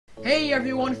Hey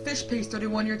everyone,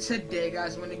 FishPaste31 here. Today,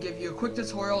 guys, I'm going to give you a quick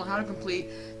tutorial on how to complete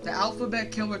the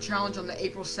Alphabet Killer Challenge on the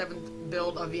April 7th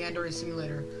build of the Android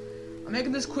Simulator. I'm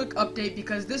making this quick update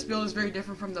because this build is very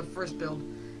different from the first build.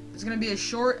 It's going to be a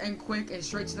short and quick and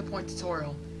straight to the point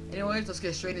tutorial. Anyways, let's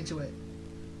get straight into it.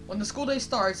 When the school day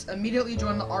starts, immediately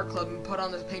join the art club and put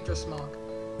on the painter smock.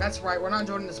 That's right, we're not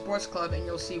joining the sports club, and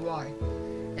you'll see why.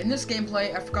 In this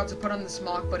gameplay, I forgot to put on the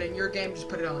smock, but in your game, just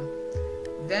put it on.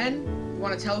 Then, you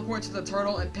want to teleport to the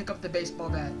turtle and pick up the baseball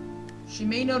bat. She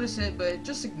may notice it, but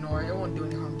just ignore it. It won't do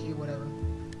any harm to you, whatever.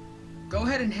 Go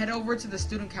ahead and head over to the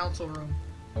student council room.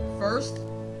 First,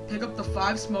 pick up the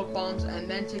 5 smoke bombs and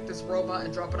then take this robot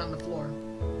and drop it on the floor.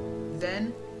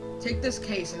 Then, take this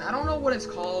case, and I don't know what it's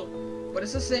called, but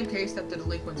it's the same case that the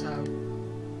delinquents have.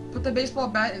 Put the baseball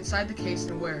bat inside the case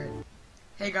and wear it.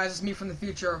 Hey guys, it's me from the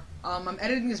future. I'm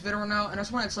editing this video right now, and I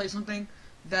just want to tell you something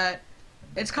that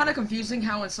it's kind of confusing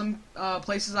how in some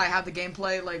places I have the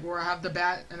gameplay, like where I have the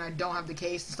bat and I don't have the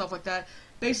case and stuff like that.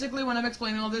 Basically, when I'm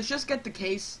explaining all this, just get the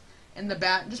case and the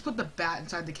bat, just put the bat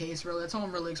inside the case, really. That's all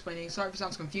I'm really explaining. Sorry if it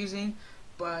sounds confusing,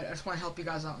 but I just want to help you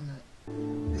guys out on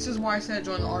that. This is why I said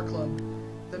join the art club.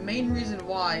 The main reason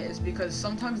why is because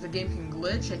sometimes the game can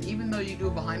glitch, and even though you do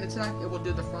a behind attack, it will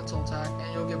do the frontal attack,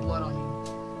 and you'll get blood on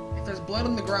you. If there's blood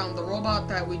on the ground, the robot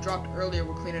that we dropped earlier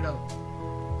will clean it up.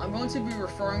 I'm going to be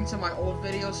referring to my old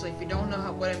video, so if you don't know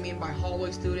what I mean by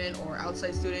hallway student or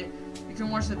outside student, you can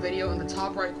watch the video in the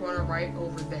top right corner right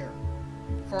over there.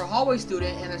 For a hallway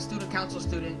student and a student council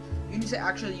student, you need to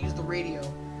actually use the radio.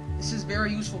 This is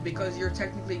very useful because you're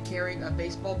technically carrying a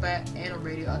baseball bat and a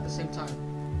radio at the same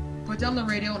time. Put down the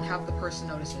radio and have the person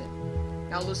notice it.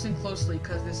 Now listen closely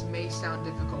because this may sound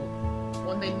difficult.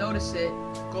 When they notice it,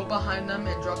 go behind them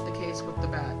and drop the case with the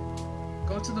bat.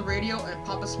 Go to the radio and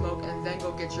pop a smoke and then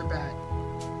go get your bat.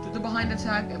 Do the behind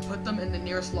attack and put them in the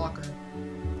nearest locker.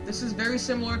 This is very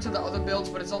similar to the other builds,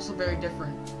 but it's also very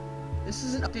different. This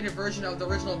is an updated version of the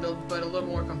original build, but a little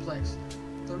more complex.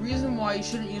 The reason why you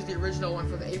shouldn't use the original one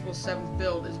for the April 7th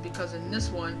build is because in this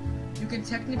one, you can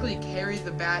technically carry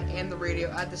the bat and the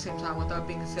radio at the same time without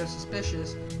being considered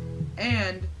suspicious,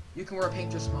 and you can wear a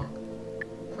painter smock.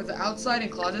 For the outside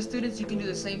and closet students, you can do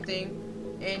the same thing,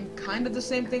 and kind of the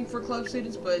same thing for club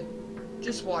students, but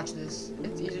just watch this.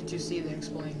 It's easier to see than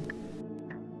explain.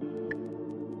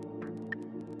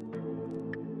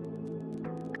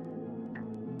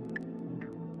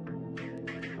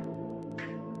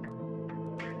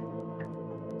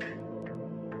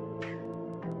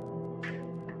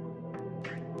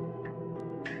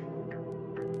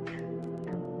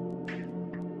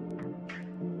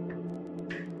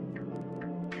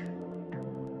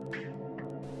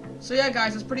 So yeah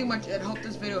guys, that's pretty much it. Hope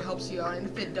this video helps you out, and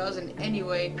if it does in any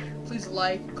way, please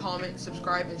like, comment,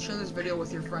 subscribe, and share this video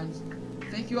with your friends.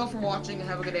 Thank you all for watching, and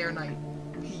have a good day or night.